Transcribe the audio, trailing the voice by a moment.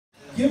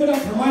Give it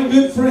up for my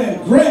good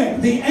friend, Greg,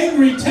 the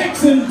angry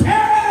Texan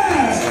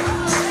Perritt!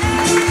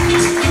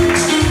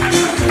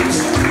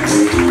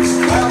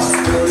 Well,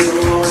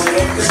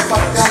 if this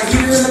fuck got you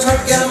in the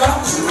truck, get him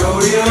out to the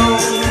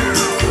rodeo.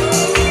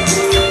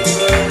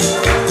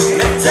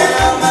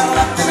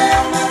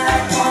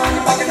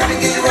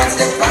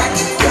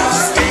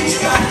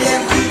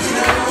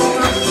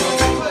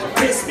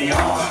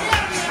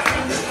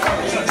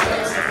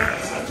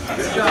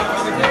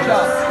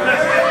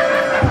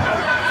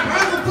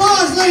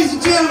 Ladies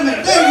and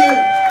gentlemen, there you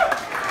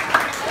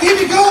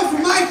keep it going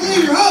for Mike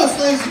Lee, your host,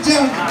 ladies and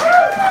gentlemen.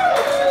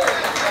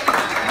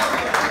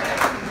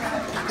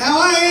 Now,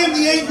 I am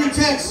the angry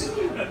Texan.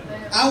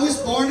 I was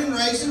born and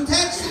raised in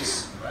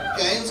Texas.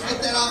 Okay, let's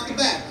get that off the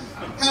bat.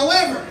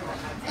 However,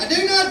 I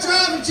do not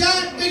drive a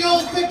giant, big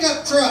old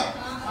pickup truck.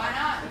 Why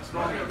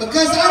not?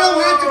 Because I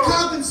don't have to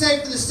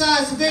compensate for the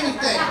size of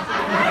anything.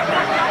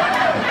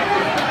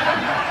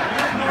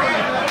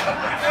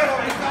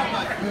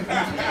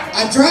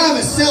 I drive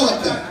a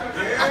Celica.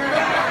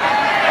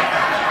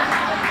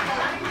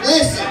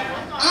 Listen,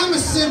 I'm a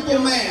simple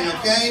man,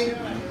 okay?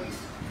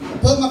 I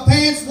put my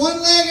pants one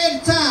leg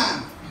at a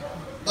time.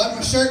 Button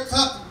my shirt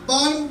top to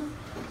bottom.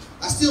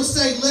 I still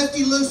say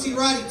lefty loosey,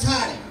 righty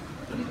tighty.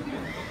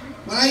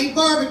 When I eat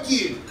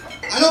barbecue,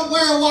 I don't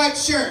wear a white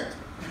shirt.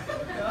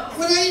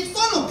 When I eat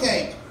funnel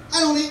cake, I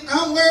don't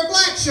wear a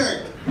black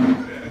shirt.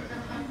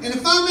 And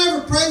if I'm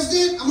ever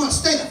president, I'm gonna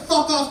stay the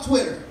fuck off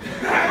Twitter.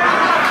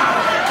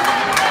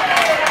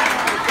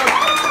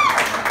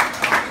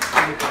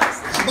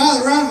 By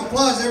the round of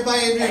applause,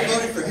 everybody in here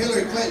voted for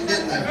Hillary Clinton,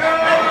 didn't they?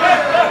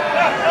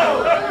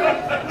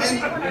 And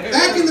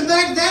back in the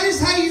back, that is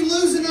how you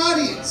lose an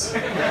audience.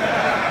 Now,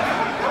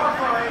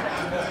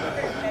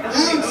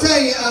 I'll tell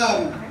you,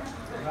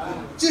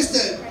 just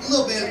a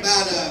little bit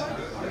about,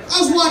 I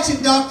was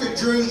watching Dr.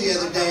 Drew the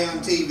other day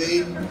on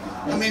TV.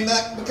 I mean,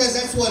 because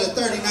that's what a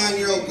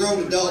 39-year-old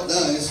grown adult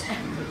does.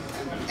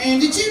 And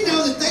did you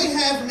know that they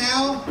have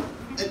now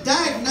a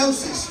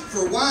diagnosis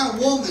for why a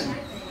woman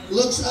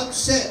looks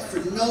upset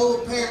for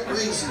no apparent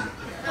reason?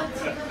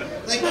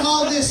 They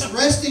call this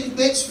resting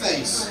bitch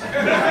face.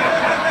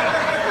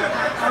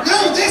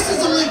 No, this is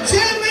a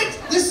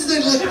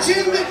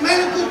legitimate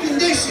medical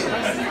condition.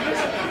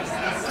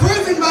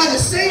 Proven by the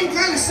same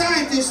kind of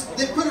scientists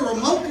that put a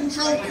remote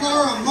controlled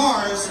car on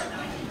Mars,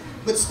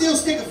 but still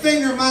stick a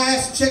finger in my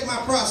ass and check my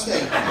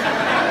prostate.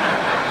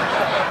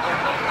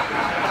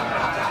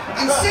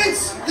 And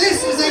since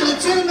this is a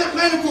legitimate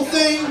medical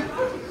thing,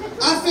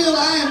 I feel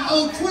I am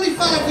owed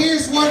 25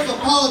 years worth of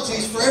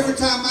apologies for every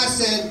time I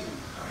said,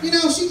 you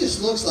know, she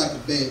just looks like a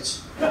bitch.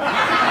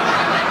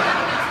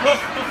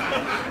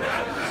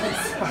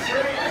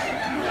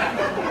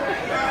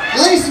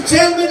 Ladies and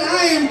gentlemen,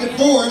 I am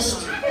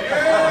divorced.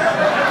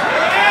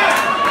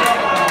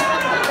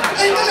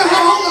 Hey,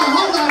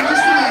 hold on,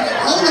 just a minute.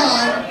 Hold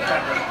on.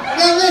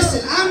 Now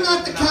listen, I'm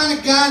not the kind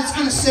of guy that's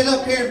going to sit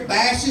up here and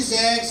bash his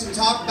ex and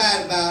talk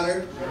bad about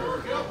her.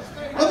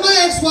 But my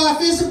ex-wife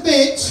is a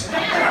bitch.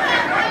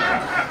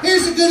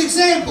 Here's a good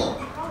example.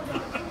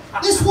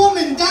 This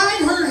woman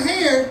dyed her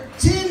hair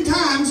 10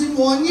 times in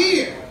 1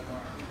 year.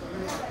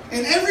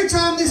 And every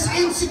time this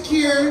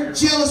insecure,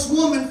 jealous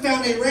woman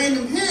found a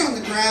random hair on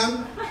the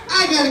ground,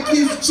 I got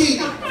accused of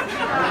cheating.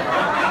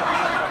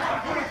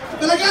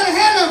 But I got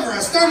ahead of her.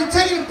 I started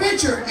taking a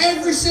picture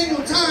every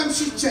single time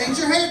she changed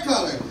her hair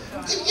color.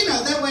 You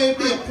know, that way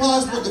it'd be a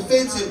plausible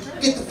defense and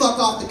get the fuck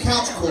off the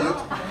couch court.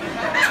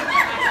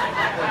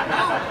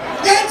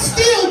 That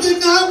still did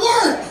not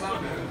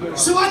work.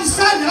 So I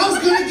decided I was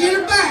going to get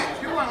her back.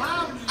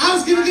 I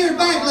was going to get her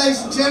back,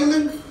 ladies and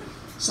gentlemen.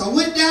 So I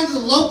went down to the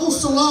local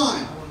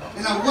salon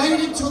and I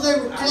waited until they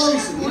were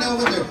closing, you know,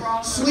 when they're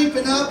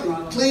sweeping up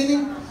and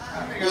cleaning.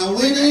 And I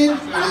went in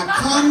and I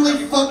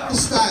calmly fucked the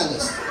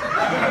stylist.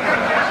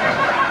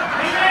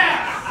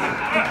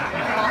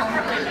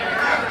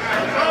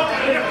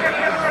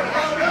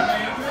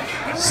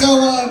 So,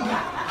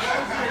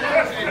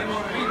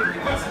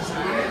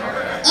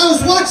 I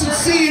was watching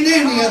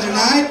CNN the other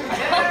night.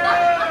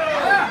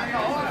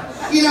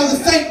 You know, the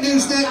fake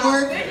news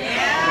network.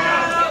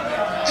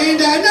 And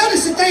I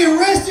noticed that they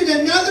arrested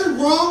another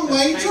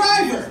wrong-way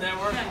driver.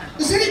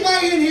 Does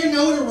anybody in here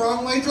know what a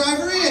wrong-way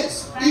driver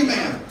is? You,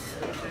 ma'am.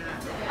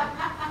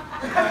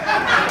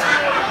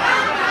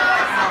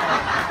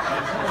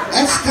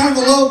 That's kind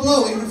of a low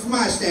blow, even for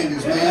my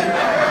standards, man.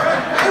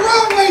 A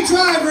wrong-way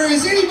driver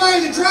is anybody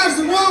that drives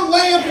the wrong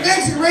way up an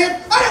exit ramp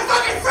on a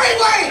fucking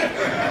freeway!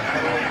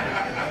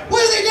 What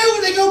do they do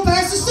when they go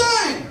past the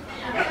sign?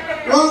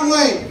 Wrong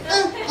way.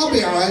 I'll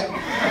be alright.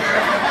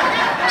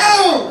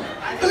 No!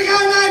 But I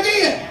got an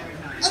idea.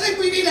 I think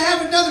we need to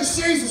have another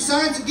series of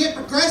signs that get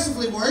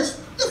progressively worse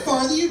the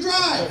farther you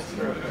drive.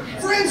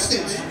 For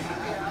instance,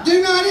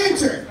 do not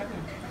enter.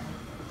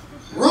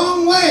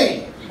 Wrong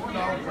way.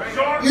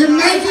 You're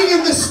making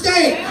a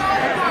mistake.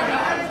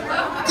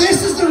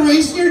 This is the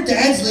reason your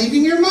dad's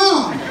leaving your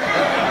mom.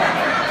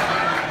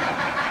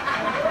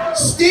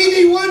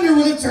 Stevie Wonder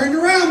would have turned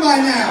around by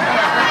now.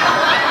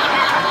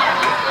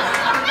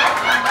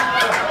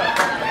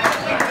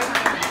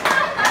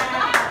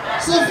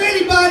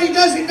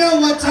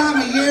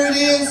 it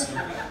is.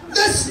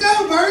 The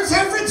snowbirds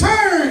have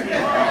returned.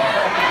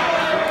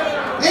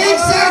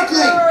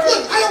 Exactly.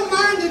 Look, I don't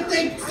mind that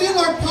they fill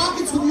our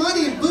pockets with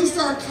money and boost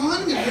our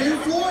economy here in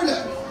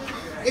Florida.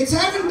 It's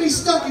having to be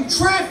stuck in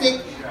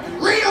traffic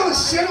and read all the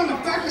shit on the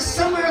back of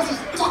someone else's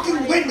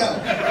fucking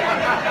window.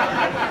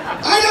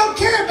 I don't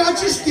care about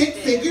your stick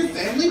figure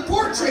family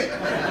portrait.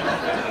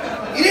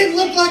 You didn't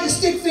look like a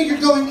stick figure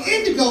going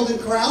into Golden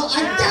Corral.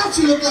 I doubt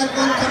you look like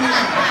one coming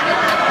out.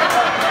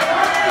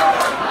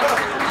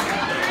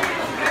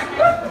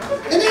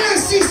 And then I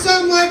see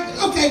some like,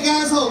 okay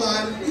guys, hold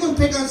on. I'm gonna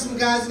pick on some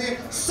guys in here.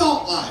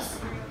 Salt life.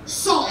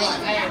 Salt life.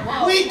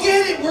 We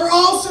get it. We're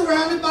all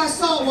surrounded by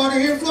salt water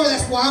here in Florida.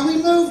 That's why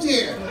we moved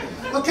here.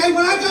 Okay,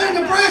 when I go to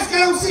Nebraska, I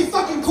don't see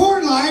fucking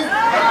corn life.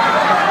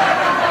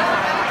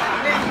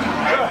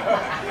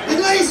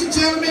 And ladies and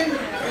gentlemen,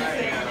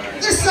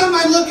 there's some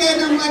I look at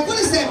and I'm like, what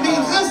does that mean?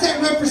 How does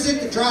that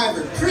represent the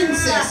driver?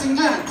 Princess, and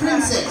yeah,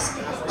 princess.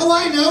 Oh,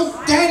 I know,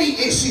 daddy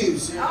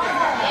issues.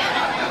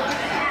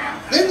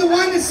 Then the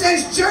one that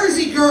says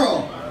Jersey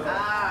girl.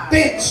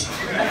 Bitch.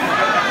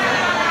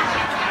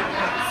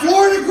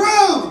 Florida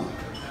grown.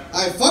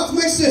 I fucked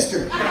my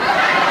sister.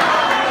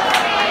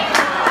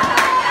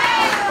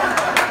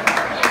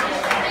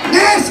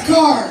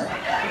 NASCAR.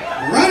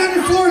 Right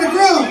under Florida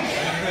grown.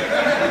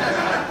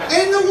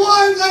 And the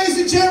one, ladies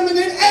and gentlemen,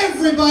 that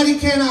everybody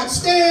cannot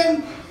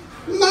stand.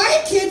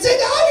 My kid's an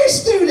honor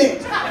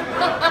student.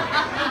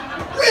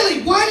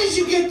 Really, why did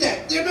you get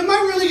that? Am I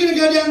really going to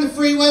go down the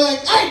freeway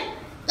like, hey,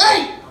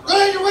 go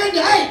down your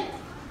window, hey.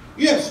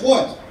 Yes,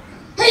 what?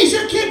 Hey, is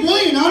your kid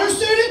really an honor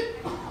student?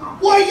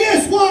 Why,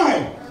 yes,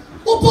 why?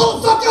 Well, pull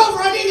the fuck over.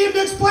 I need him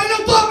to explain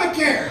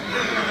Obamacare.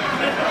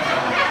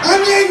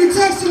 I'm the Angry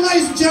Texan,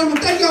 ladies and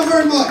gentlemen. Thank y'all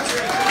very much.